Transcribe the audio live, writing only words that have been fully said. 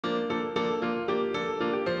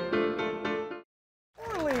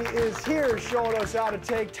is here showing us how to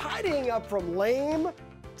take tidying up from lame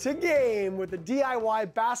to game with the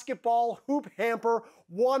DIY basketball hoop hamper.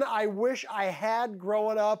 One I wish I had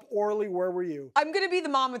growing up. Orly, where were you? I'm gonna be the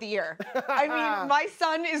mom of the year. I mean, my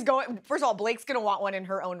son is going, first of all, Blake's gonna want one in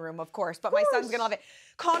her own room, of course, but my son's gonna love it.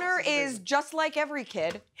 Connor is just like every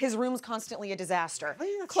kid. His room's constantly a disaster.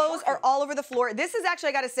 Clothes are all over the floor. This is actually,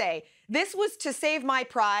 I gotta say, this was to save my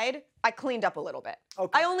pride. I cleaned up a little bit.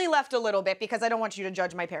 Okay. I only left a little bit because I don't want you to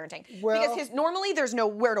judge my parenting. Well, because normally there's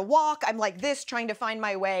nowhere to walk. I'm like this, trying to find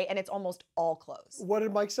my way, and it's almost all clothes. What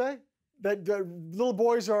did Mike say? That little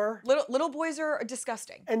boys are... Little boys are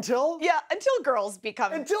disgusting. Until? Yeah, until girls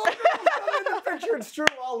become... Until girls come in the picture. It's true.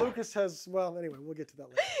 Well, Lucas has... Well, anyway, we'll get to that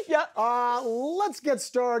later. Yeah. Let's get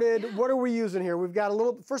started. What are we using here? We've got a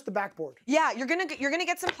little... First, the backboard. Yeah, you're gonna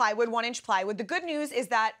get some plywood, 1-inch plywood. The good news is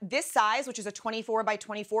that this size, which is a 24 by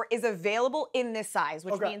 24, is available in this size,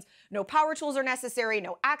 which means no power tools are necessary,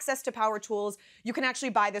 no access to power tools. You can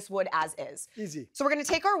actually buy this wood as is. Easy. So we're gonna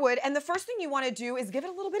take our wood, and the first thing you wanna do is give it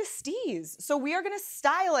a little bit of steeze. So we are gonna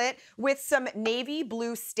style it with some navy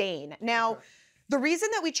blue stain. Now, the reason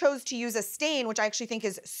that we chose to use a stain, which I actually think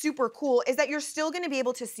is super cool, is that you're still gonna be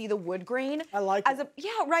able to see the wood grain. I like it. Yeah,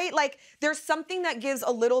 right? Like, there's something that gives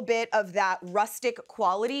a little bit of that rustic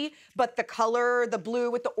quality, but the color, the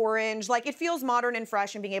blue with the orange, like, it feels modern and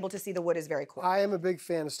fresh, and being able to see the wood is very cool. I am a big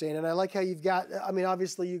fan of stain, and I like how you've got, I mean,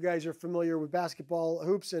 obviously you guys are familiar with basketball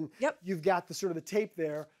hoops, and you've got the sort of the tape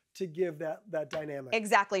there to give that dynamic.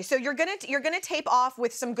 Exactly. So you're gonna tape off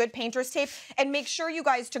with some good painter's tape, and make sure, you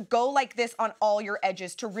guys, to go like this on all your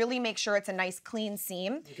edges to really make sure it's a nice clean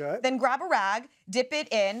seam. Okay. Then grab a rag, dip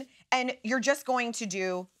it in, and you're just going to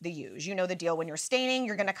do the use. You know the deal. When you're staining,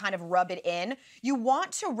 you're gonna kind of rub it in. You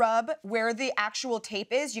want to rub where the actual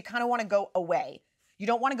tape is. You kind of want to go away. You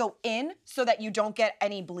don't want to go in so that you don't get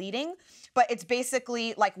any bleeding, but it's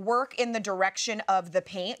basically like work in the direction of the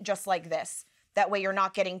paint, just like this. That way you're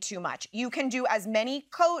not getting too much. You can do as many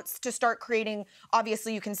coats to start creating.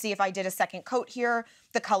 Obviously, you can see if I did a second coat here,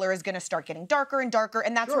 the color is gonna start getting darker and darker,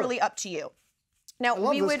 and that's really up to you. Now, I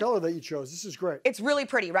love this color that you chose. This is great. It's really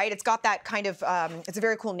pretty, right? It's got that kind of, it's a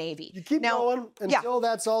very cool navy. You keep going until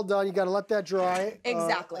that's all done. You gotta let that dry.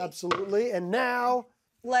 Exactly. Absolutely, and now,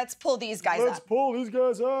 let's pull these guys up. Let's pull these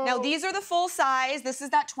guys out. Now, these are the full size. This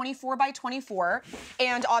is that 24 by 24.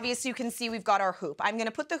 And obviously, you can see we've got our hoop. I'm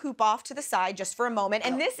gonna put the hoop off to the side just for a moment.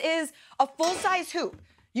 And this is a full-size hoop.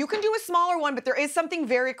 You can do a smaller one, but there is something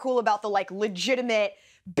very cool about the, like, legitimate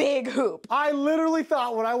big hoop. I literally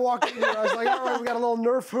thought when I walked in here, I was like, all right, we got a little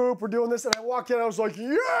Nerf hoop, we're doing this, and I walked in, I was like,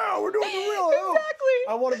 yeah, we're doing the real hoop. Exactly.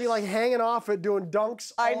 I want to be like hanging off it, doing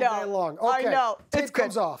dunks all day long. Okay. I know. Tape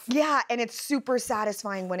comes off. Yeah, and it's super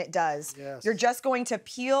satisfying when it does. Yes. You're just going to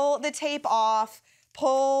peel the tape off,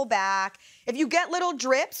 pull back. If you get little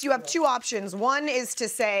drips, you have two options. One is to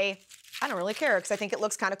say, I don't really care because I think it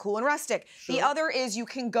looks kind of cool and rustic. Sure. The other is you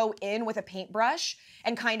can go in with a paintbrush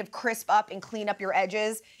and kind of crisp up and clean up your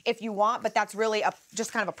edges if you want, but that's really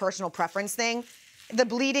just kind of a personal preference thing. The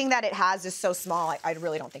bleeding that it has is so small, I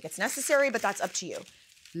really don't think it's necessary, but that's up to you.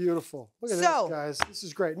 Beautiful. Look at this, guys. This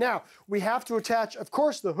is great. Now, we have to attach, of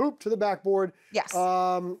course, the hoop to the backboard. Yes.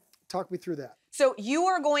 Talk me through that. So you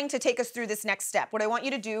are going to take us through this next step. What I want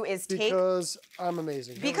you to do is take... Because I'm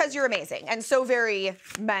amazing. Because you're amazing. And so very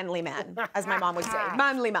manly man, as my mom would say.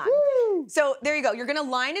 Manly man. Woo! So there you go. You're going to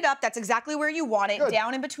line it up. That's exactly where you want it,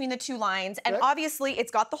 down in between the two lines. And obviously, it's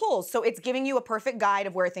got the holes. So it's giving you a perfect guide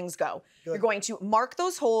of where things go. You're going to mark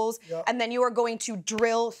those holes, and then you are going to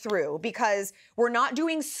drill through. Because we're not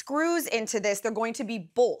doing screws into this. They're going to be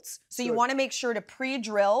bolts. So you want to make sure to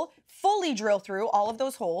pre-drill, fully drill through all of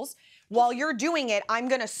those holes. While you're doing it, I'm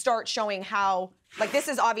gonna start showing how, like this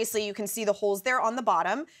is obviously, you can see the holes there on the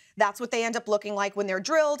bottom. That's what they end up looking like when they're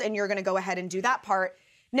drilled, and you're gonna go ahead and do that part.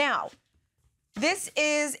 Now, this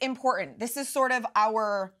is important. This is sort of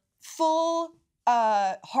our full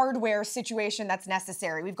hardware situation that's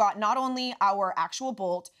necessary. We've got not only our actual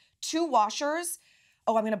bolt, 2 washers.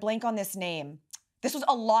 Oh, I'm gonna blank on this name. This was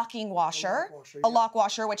a locking washer, a lock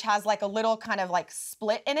washer, which has like a little kind of like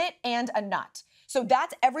split in it, and a nut. So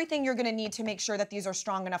that's everything you're gonna need to make sure that these are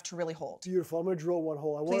strong enough to really hold. Beautiful. I'm gonna drill one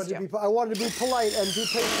hole. I wanted to be polite and be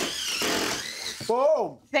patient.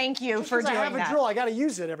 Boom. Thank you for doing that. I have a drill. I gotta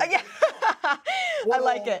use it every day. I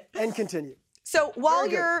like it. And continue. So while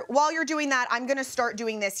you're doing that, I'm gonna start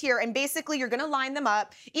doing this here, and basically you're gonna line them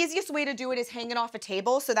up. Easiest way to do it is hang it off a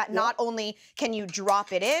table so that not only can you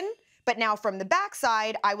drop it in, but now from the back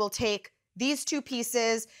side, I will take these 2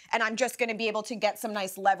 pieces, and I'm just gonna be able to get some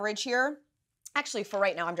nice leverage here. Actually, for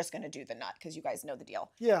right now, I'm just gonna do the nut because you guys know the deal.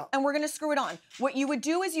 Yeah. And we're gonna screw it on. What you would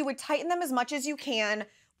do is you would tighten them as much as you can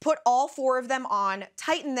put all 4 of them on,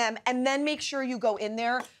 tighten them, and then make sure you go in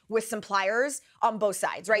there with some pliers on both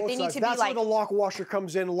sides, right? They need to be like... That's where the lock washer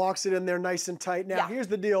comes in, locks it in there nice and tight. Now, here's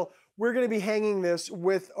the deal. We're going to be hanging this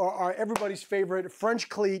with our everybody's favorite French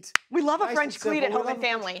cleat. We love a French cleat at Home and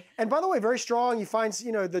Family. And by the way, very strong. You find,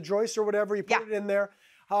 you know, the joist or whatever, you put it in there.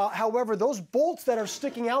 However, those bolts that are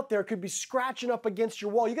sticking out there could be scratching up against your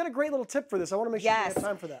wall. You got a great little tip for this. I want to make sure you have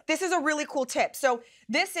time for that. This is a really cool tip. So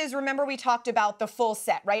this is, remember we talked about the full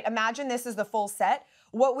set, right? Imagine this is the full set.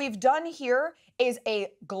 What we've done here is a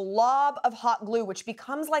glob of hot glue, which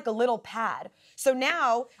becomes like a little pad. So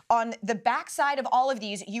now on the back side of all of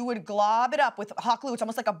these, you would glob it up with hot glue. It's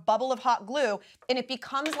almost like a bubble of hot glue, and it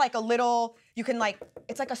becomes like a little, you can like,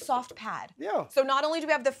 it's like a soft pad. Yeah. So not only do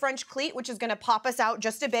we have the French cleat, which is gonna pop us out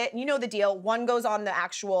just a bit, and you know the deal, one goes on the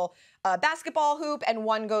actual basketball hoop and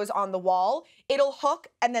one goes on the wall. It'll hook,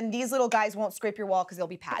 and then these little guys won't scrape your wall because they'll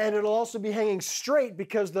be padded. And it'll also be hanging straight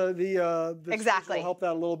because the exactly will help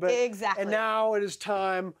that a little bit. Exactly. And now it is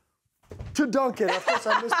time to dunk it. Of course,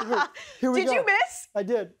 I missed the hoop. Here we go. Did you miss? I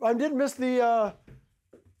did. I did miss the...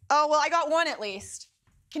 Oh, well, I got one at least.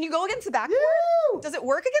 Can you go against the backboard? Woo! Does it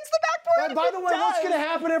work against the backboard? And by the way, what's going to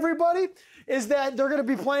happen, everybody, is that they're going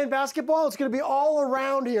to be playing basketball. It's going to be all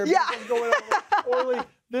around here. Yeah. Going over. Orly,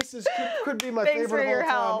 this could be my favorite of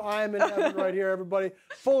all time. I'm in heaven right here, everybody.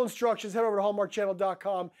 Full instructions, head over to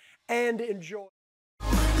hallmarkchannel.com and enjoy.